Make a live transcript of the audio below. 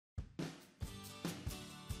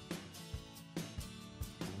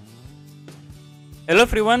Hello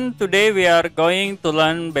everyone, today we are going to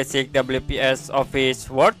learn basic WPS Office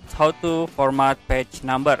Word, how to format page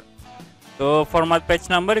number. To format page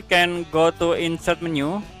number, you can go to insert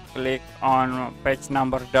menu, click on page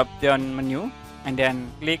number drop down menu, and then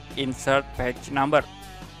click insert page number.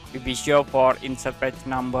 Will be show for insert page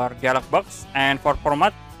number dialog box, and for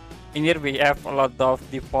format, in here we have a lot of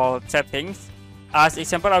default settings. As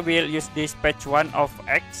example, I will use this page 1 of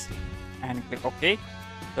X and click OK.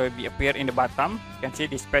 So it will appear in the bottom. You can see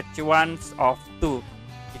this page 1 of 2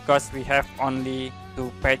 because we have only 2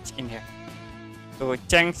 pages in here. To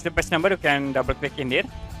change the page number, you can double click in here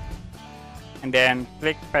and then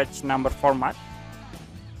click page number format.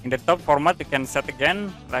 In the top format, you can set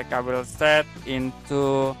again, like I will set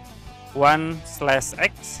into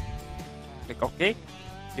 1/X. Click OK. It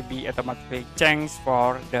will be automatically changed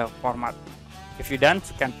for the format. If you done,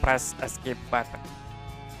 you can press escape button.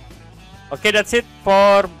 Okay, that's it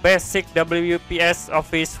for basic WPS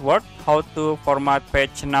Office Word, how to format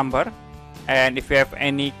page number. And if you have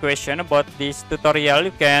any question about this tutorial,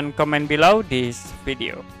 you can comment below this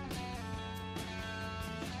video.